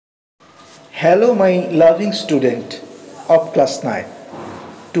Hello, my loving student of class 9.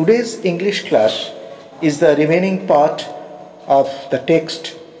 Today's English class is the remaining part of the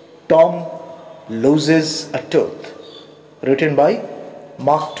text Tom Loses a Tooth, written by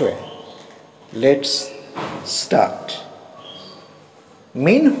Mark Twain. Let's start.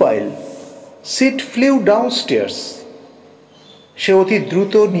 Meanwhile, Sid flew downstairs. সে অতি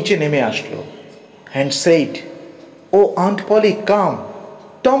দ্রুত নিচে নেমে আসলো and said, "Oh, Aunt Polly, come.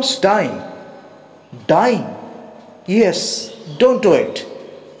 Tom's dying." Dying? Yes, don't do it.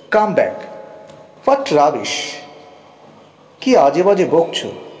 Come back. What rubbish. কি আজে বাজে বকছো?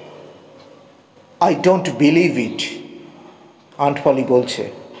 I don't believe it. Aunt Polly বলছে।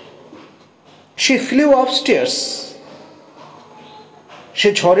 She flew upstairs. সে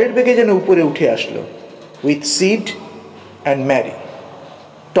ঝড়ের বেগে যেন উপরে উঠে আসলো with Sid and Mary,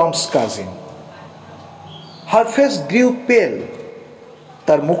 Tom's cousin. Her face grew pale.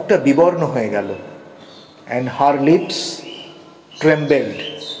 তার মুখটা বিবর্ণ হয়ে গেল and her lips trembled.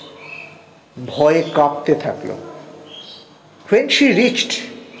 ভয়ে কাঁপতে থাকলো. When she reached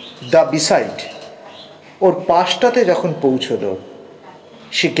the beside, ওর পাশটাতে যখন পৌঁছলো,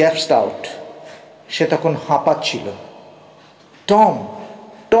 she gasped out. সে তখন হাঁপাচ্ছিল. Tom,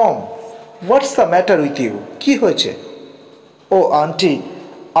 Tom, what's the matter with you? কি হয়েছে? Oh, auntie,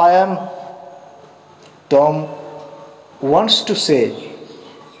 I am... Tom wants to say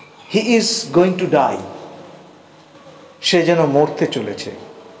he is going to die. সে যেন মরতে চলেছে.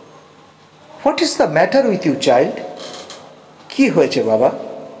 What is the matter with you, child? কি হয়েছে বাবা?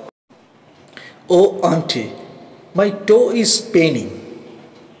 Oh, auntie, my toe is paining.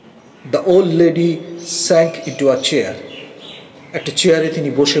 The old lady sank into a chair. একটা চেয়ারে তিনি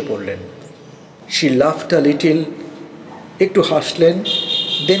বসে পড়লেন. She laughed a little, একটু হাসলেন,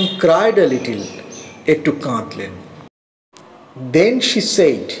 then cried a little, একটু কাঁদলেন. Then she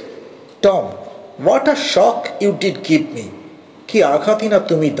said, Tom, what a shock you did give me. কি আঘাতই না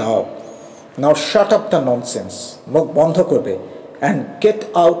তুমি দাও. Now shut up the nonsense. মুখ বন্ধ করবে and get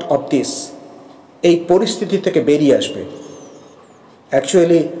out of this. এই পরিস্থিতি থেকে বেরিয়ে আসবে.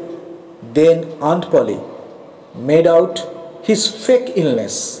 Actually, then Aunt Polly made out his fake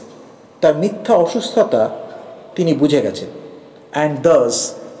illness. তার মিথ্যা অসুস্থতা তিনি বুঝে গেছেন. And thus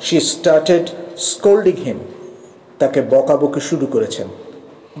she started scolding him. তাকে বকাবকি শুরু করেছেন.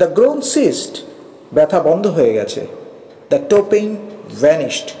 The groan ceased. ব্যথা বন্ধ হয়ে গেছে. The toe pain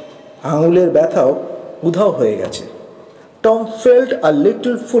vanished. আঙুলের ব্যথাও উধাও হয়ে গেছে. Tom felt a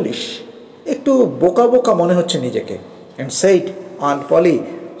little foolish. একটু বোকা বোকা মনে হচ্ছে নিজেকে. And said, Aunt Polly,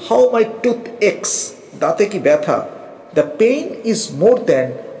 how my tooth aches. দাঁতে কি ব্যথা. The pain is more than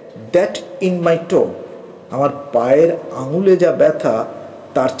that in my toe. আমার পায়ের আঙুলে যা ব্যথা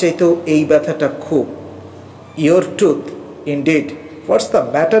তার চাইতেও এই ব্যথাটা খুব. Your tooth, indeed. What's the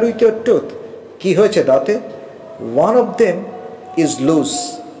matter with your tooth? কি হয়েছে দাঁতে? One of them is loose.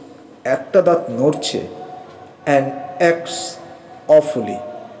 একটা দাঁত নড়ছে and acts awfully.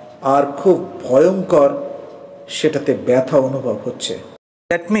 আর খুব ভয়ঙ্কর সেটাতে ব্যথা অনুভব হচ্ছে.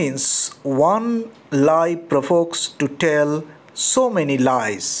 That means one lie provokes to tell so many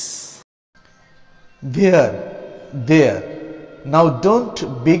lies. There. Now don't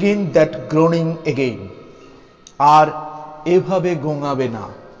begin that groaning again. আর এভাবে গোঙাবে না.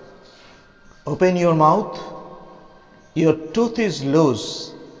 Open your mouth. Your tooth is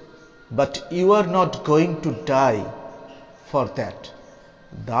loose, but you are not going to die for that.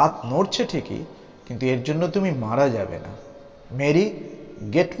 দাঁত নড়ছে ঠিকই, কিন্তু এর জন্য তুমি মারা যাবে না. Mary,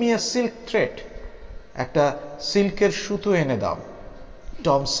 get me a silk thread. একটা সিল্কের সুতো এনে দাও.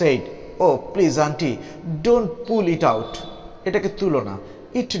 Tom said, Oh, please auntie, don't pull it out. এটাকে তুলো না.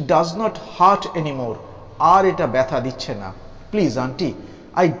 It does not hurt anymore. আর এটা ব্যথা দিচ্ছে না. Please auntie,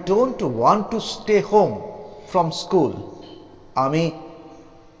 I don't want to stay home from school. আমি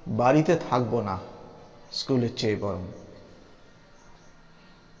বাড়িতে থাকবো না স্কুলের চেয়ে বরং.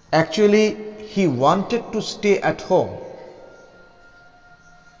 Actually, he wanted to stay at home.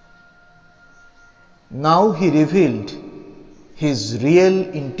 Now he revealed his real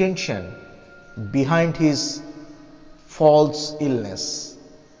intention behind his false illness.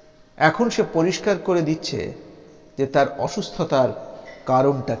 এখন সে পরিষ্কার করে দিচ্ছে যে তার অসুস্থতার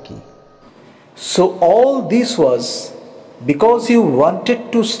কারণটা কি. So all this was because you wanted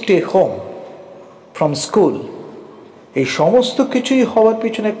to stay home from school. এই সমস্ত কিছুই হওয়ার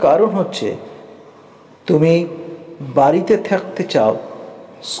পিছনে কারণ হচ্ছে তুমি বাড়িতে থাকতে চাও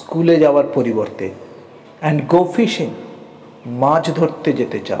স্কুলে যাওয়ার পরিবর্তে. And go fishing. মাছ ধরতে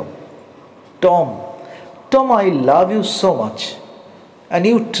যেতে চাও. Tom, I love you so much. And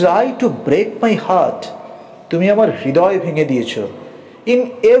you try to break my heart. তুমি আমার হৃদয় ভেঙে দিয়েছো. In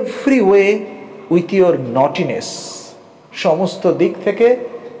every way with your নটিনেস, সমস্ত দিক থেকে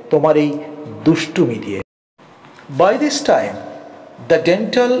তোমার এই দুষ্টুমি দিয়ে। By this time the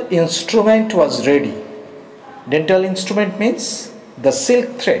dental instrument was ready. Dental instrument means the silk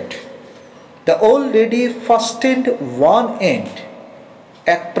thread. The old lady ফাস্টেন্ড one and,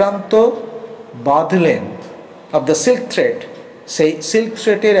 এক প্রান্ত বাঁধলেন, অফ দ্য সিল্ক থ্রেড, সেই সিল্ক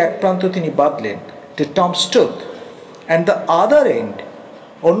থ্রেডের এক প্রান্ত তিনি বাঁধলেন, two Tom's tooth, and the other and,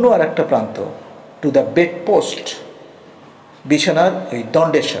 অন্য আর একটা প্রান্ত, টু দ্য বেড পোস্ট, বিছানার ওই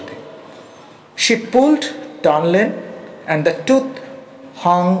দণ্ডের সাথে। She pulled, টানলেন, and the tooth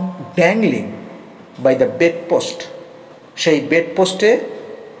Hang dangling by the bed post, সেই বেড পোস্টে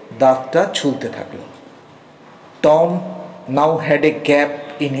দাঁতটা ঝুলতে থাকলো। Tom now had a gap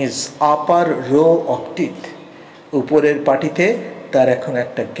in his upper rho of teeth, উপরের পাটিতে তার এখন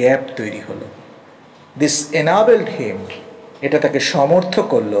একটা গ্যাপ তৈরি হলো। দিস এনাবেলড হিম, এটা তাকে সমর্থ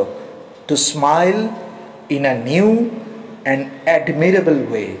করলো, two smile in a new and অ্যাডমিরেবল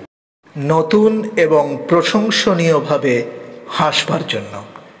way, নতুন এবং প্রশংসনীয়ভাবে হাসবার জন্য।